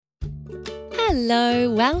Hello,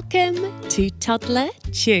 welcome to Toddler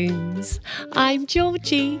Tunes. I'm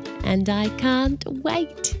Georgie and I can't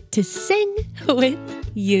wait to sing with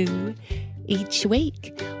you. Each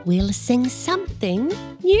week we'll sing something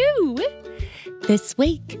new. This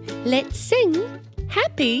week, let's sing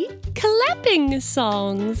happy clapping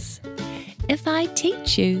songs. If I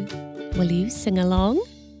teach you, will you sing along?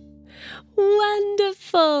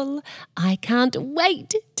 Wonderful! I can't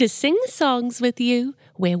wait to sing songs with you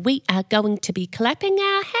where we are going to be clapping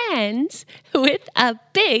our hands with a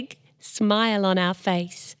big smile on our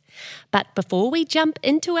face. But before we jump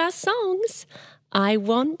into our songs, I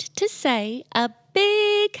want to say a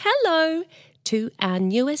big hello to our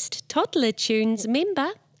newest Toddler Tunes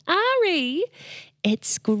member, Ari.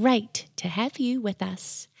 It's great to have you with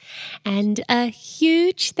us. And a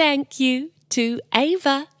huge thank you to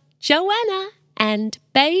Ava, Joanna and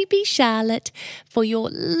baby Charlotte for your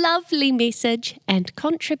lovely message and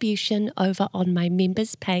contribution over on my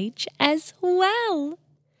members page as well.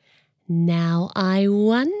 Now I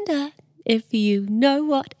wonder if you know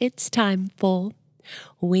what it's time for.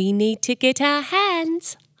 We need to get our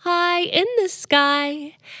hands high in the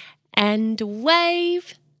sky and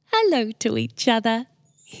wave hello to each other.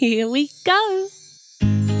 Here we go.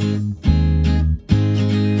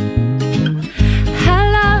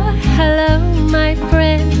 Hello, my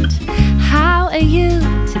friend, how are you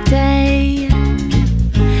today?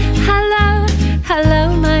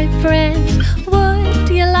 Hello, my friend, would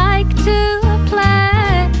you like to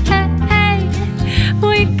play?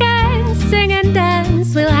 We can sing and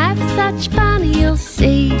dance, we'll have such fun, you'll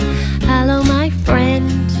see. Hello, my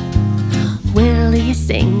friend, will you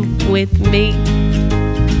sing with me?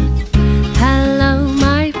 Hello,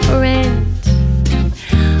 my friend,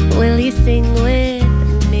 will you sing with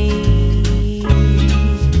me?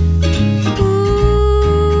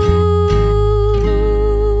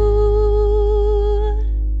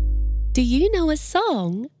 Do you know a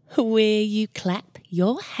song where you clap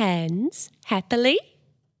your hands happily?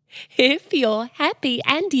 If you're happy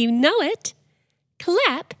and you know it,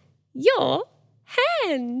 clap your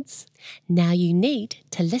hands. Now you need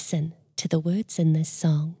to listen to the words in this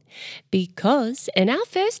song because in our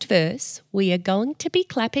first verse we are going to be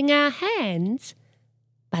clapping our hands,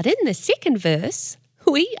 but in the second verse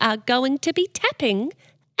we are going to be tapping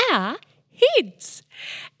our heads.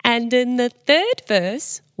 And in the third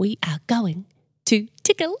verse, we are going to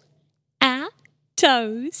tickle our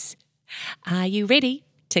toes. Are you ready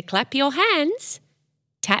to clap your hands,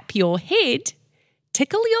 tap your head,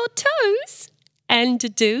 tickle your toes,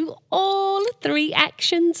 and do all three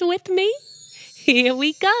actions with me? Here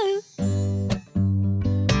we go.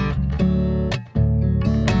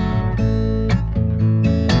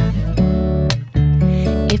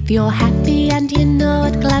 If you're happy and you know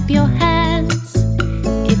it, clap your hands.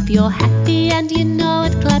 If you're happy and you know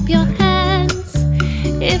it, clap your hands.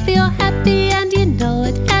 If you're happy and you know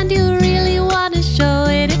it, and you really want to show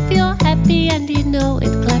it. If you're happy and you know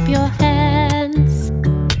it, clap your hands.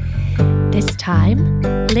 This time,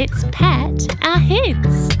 let's pat our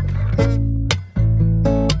heads.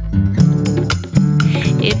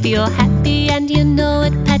 If you're happy and you know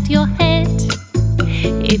it, pat your head.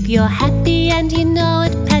 If you're happy and you know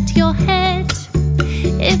it, pat your head.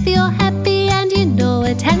 If you're happy and you know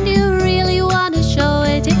it, and you really want to show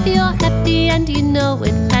it. If you're happy and you know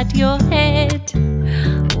it, pat your head.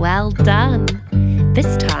 Well done.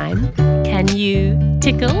 This time, can you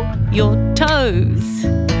tickle your toes?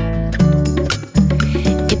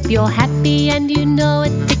 If you're happy and you know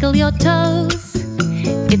it, tickle your toes.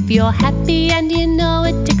 If you're happy and you know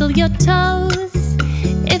it, tickle your toes.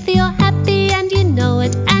 If you're happy and you know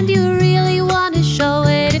it, and you really want to show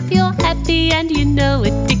it. If you're happy and you know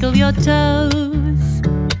it, tickle your toes.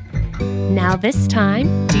 Now this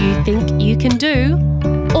time, do you think you can do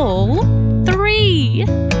all three?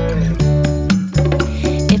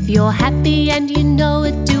 If you're happy and you know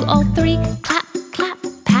it, do all three. Clap, clap,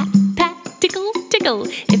 pat, pat, tickle, tickle.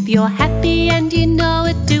 If you're happy and you know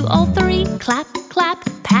it, do all three. Clap, clap,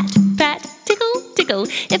 pat, pat, tickle, tickle.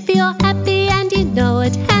 If you're happy and you know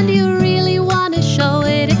it, and you really want to show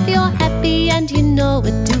it. If you're happy and you know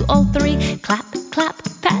it, do all three. Clap, clap,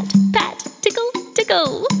 pat, pat, tickle,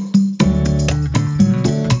 tickle.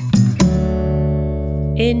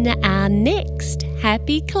 In our next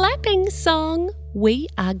happy clapping song, we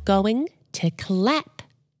are going to clap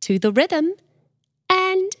to the rhythm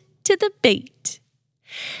and to the beat.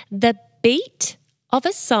 The beat of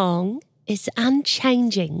a song is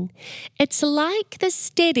unchanging. It's like the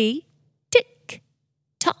steady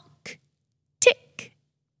tick-tock,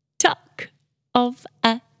 tick-tock of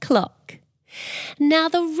a clock. Now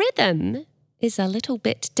the rhythm is a little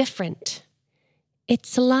bit different.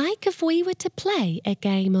 It's like if we were to play a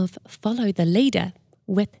game of follow the leader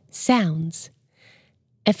with sounds.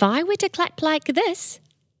 If I were to clap like this,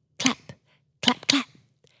 clap, clap, clap,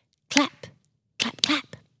 clap, clap,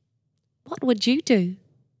 clap, what would you do?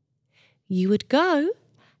 You would go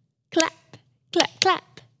clap, clap,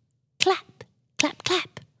 clap, clap, clap,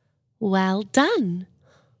 clap. Well done.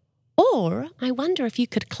 Or I wonder if you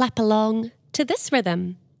could clap along to this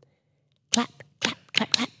rhythm. Clap, clap,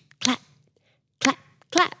 clap, clap, clap, clap,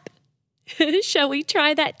 clap. Shall we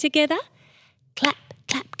try that together? Clap,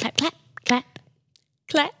 clap, clap, clap, clap,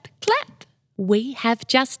 clap, clap. We have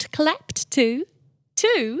just clapped to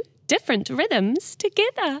 2 different rhythms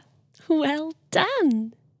together. Well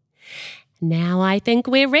done. Now I think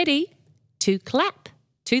we're ready to clap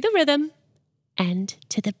to the rhythm and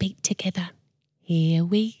to the beat together. Here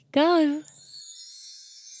we go.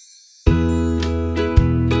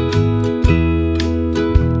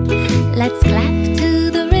 Let's clap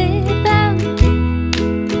to the rhythm.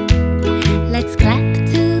 Let's clap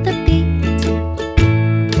to the beat.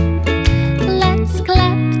 Let's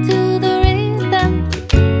clap to the rhythm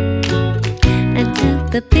and to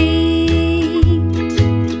the beat.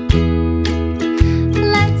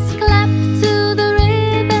 Let's clap to the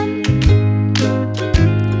rhythm.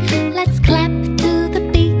 Let's clap to the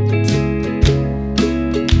beat.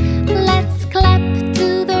 Let's clap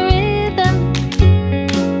to the rhythm.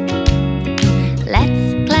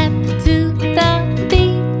 Let's clap to the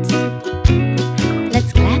beat.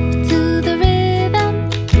 Let's clap to the rhythm.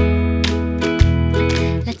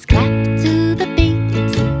 Let's clap to the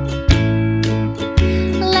beat.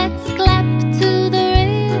 Let's clap to the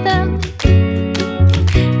rhythm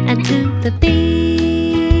and to the beat.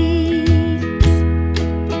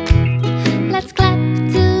 Let's clap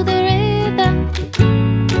to the rhythm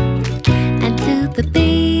and to the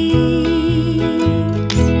beat.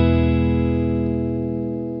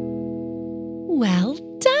 Well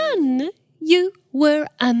done! You were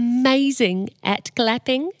amazing at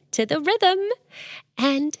clapping to the rhythm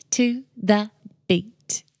and to the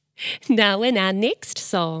beat. Now in our next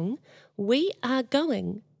song, we are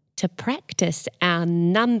going to practice our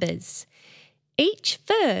numbers. Each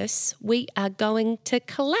verse, we are going to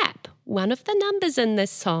clap one of the numbers in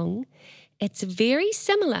this song. It's very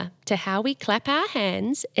similar to how we clap our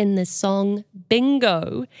hands in the song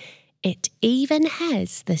Bingo. It even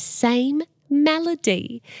has the same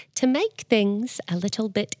melody to make things a little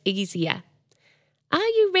bit easier. Are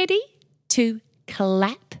you ready to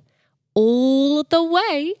clap all the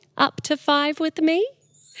way up to 5 with me?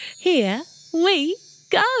 Here we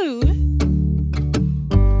go.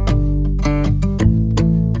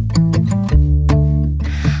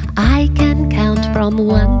 I can count from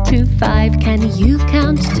 1 to 5. Can you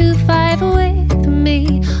count to 5 with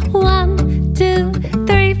me? 1, 2,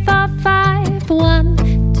 3, 4, 5. 1,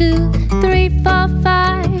 2, 3, 4,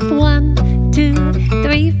 5. 1, 2,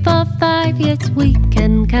 3, 4, 5. Yes, we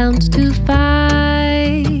can count to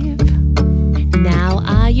 5. Now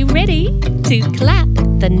are you ready to clap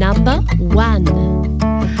the number 1?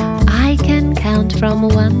 I can count from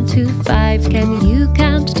 1 to 5. Can you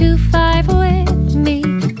count to 5 with me?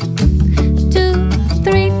 2,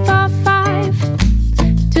 3, 4, 5.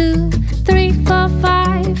 2, 3, 4,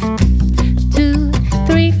 5. 2,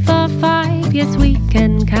 3, 4, 5. Yes, we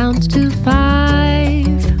can count to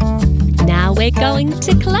 5. Now we're going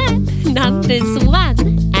to clap numbers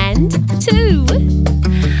 1 and 2.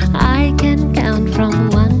 I can count from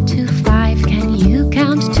 1 to 5. Can you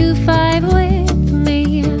count to 5 with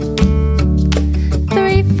me?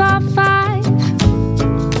 3, 4, 5.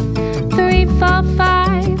 3, 4,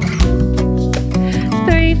 5.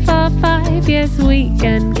 3, 4, 5. Yes, we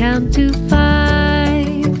can count to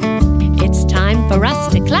 5. It's time for us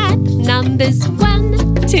to clap numbers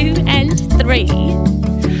 1, 2, and 3.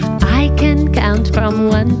 I can count from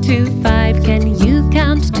 1 to 5. Can you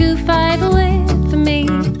count to 5 with me?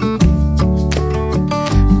 4,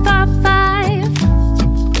 5.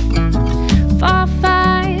 4,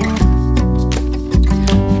 5.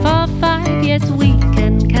 4, 5. Yes, we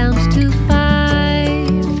can count to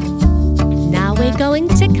 5. Now we're going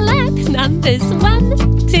to clap numbers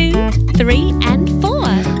 1, 2, 3, and 4.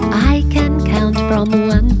 I can count from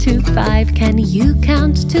 1 to 5. Can you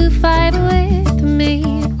count to 5 with me?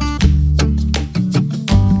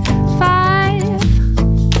 5.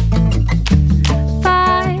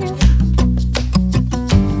 5.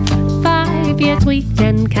 5. Yes, we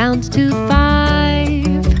can count to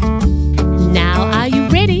 5. Now are you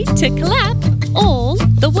ready to clap all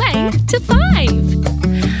the way to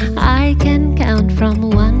 5? I can count from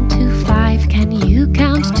 1 to 5. Can you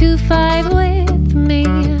count to 5 with me?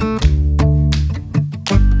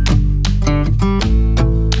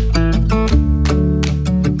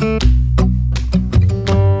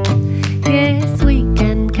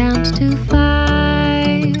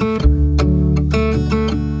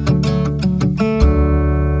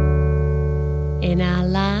 In our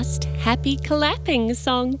last happy clapping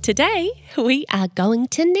song today, we are going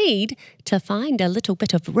to need to find a little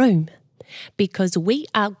bit of room because we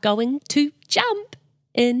are going to jump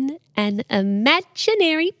in an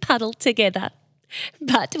imaginary puddle together.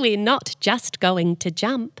 But we're not just going to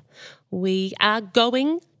jump. We are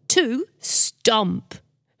going to stomp.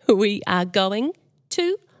 We are going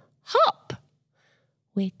to hop.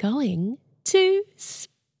 We're going to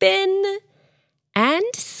spin and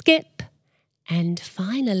skip. And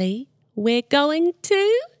finally, we're going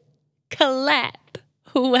to clap.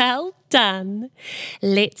 Well done.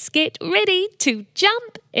 Let's get ready to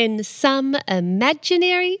jump in some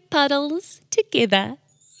imaginary puddles together.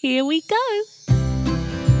 Here we go.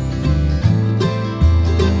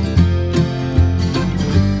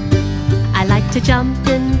 I like to jump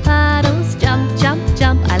in puddles, jump, jump,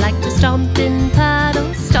 jump. I like to stomp in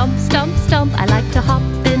puddles, stomp, stomp, stomp. I like to hop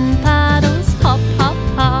in puddles, hop, hop,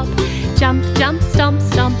 hop. Jump, jump, stomp,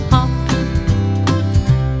 stomp, hop.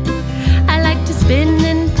 I like to spin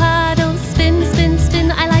in puddles, spin, spin,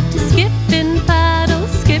 spin. I like to skip in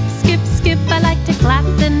puddles, skip, skip, skip. I like to clap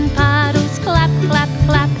in puddles, clap, clap,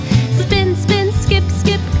 clap. Spin, spin, skip,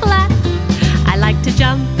 skip, clap. I like to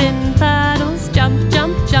jump in puddles, jump,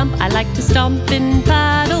 jump, jump. I like to stomp in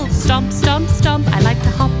puddles, stomp, stomp, stomp. I like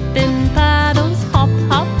to hop in puddles, hop,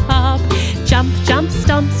 hop, hop. Jump, jump,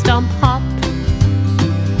 stomp, stomp, hop.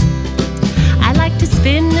 I like to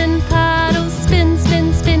spin in puddles, spin,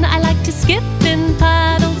 spin, spin. I like to skip in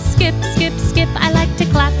puddles, skip, skip, skip. I like to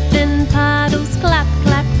clap in puddles, clap,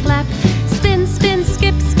 clap, clap. Spin, spin,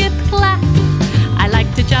 skip, skip, clap. I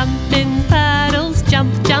like to jump in puddles,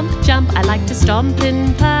 jump, jump, jump. I like to stomp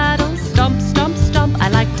in puddles, stomp, stomp, stomp. I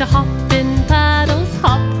like to hop in puddles,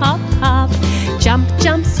 hop, hop, hop. Jump,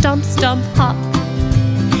 jump, stomp, stomp, hop.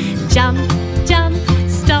 Jump, jump,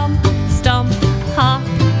 stomp, stomp, hop.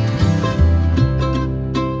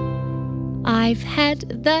 I've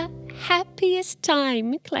had the happiest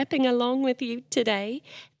time clapping along with you today.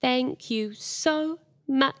 Thank you so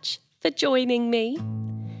much for joining me.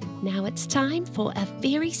 Now it's time for a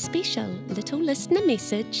very special little listener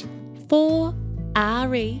message for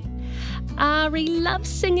Ari. Ari loves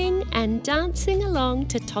singing and dancing along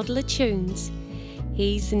to toddler tunes.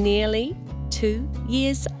 He's nearly 2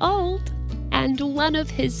 years old, and one of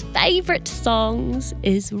his favourite songs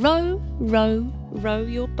is Row, Row, Row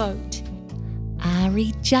Your Boat.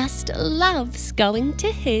 Ari just loves going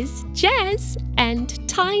to his jazz and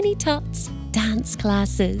Tiny Tots dance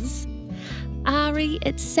classes. Ari,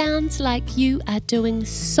 it sounds like you are doing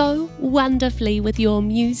so wonderfully with your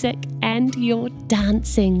music and your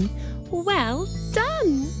dancing. Well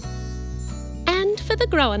done! And for the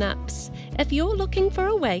grown-ups, if you're looking for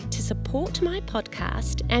a way to support my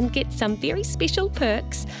podcast and get some very special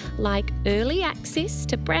perks like early access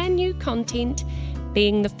to brand new content,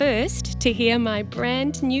 being the first to hear my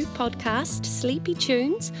brand new podcast, Sleepy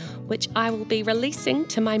Tunes, which I will be releasing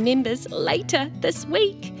to my members later this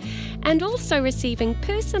week, and also receiving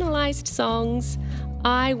personalised songs,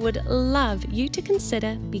 I would love you to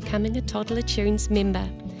consider becoming a Toddler Tunes member.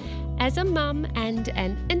 As a mum and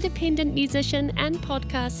an independent musician and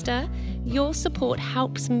podcaster, your support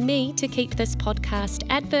helps me to keep this podcast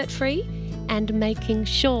advert-free and making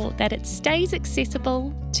sure that it stays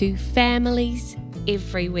accessible to families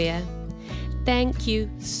everywhere. Thank you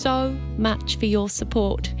so much for your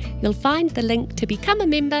support. You'll find the link to become a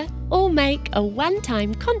member or make a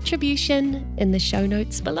one-time contribution in the show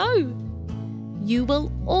notes below. You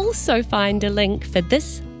will also find a link for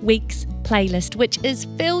this week's playlist, which is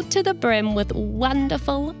filled to the brim with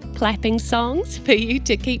wonderful clapping songs for you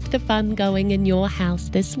to keep the fun going in your house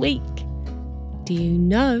this week. Do you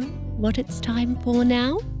know what it's time for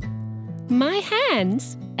now? My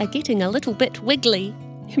hands are getting a little bit wiggly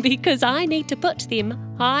because I need to put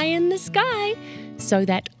them high in the sky so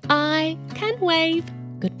that I can wave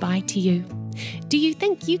goodbye to you. Do you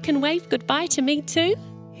think you can wave goodbye to me too?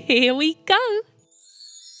 Here we go.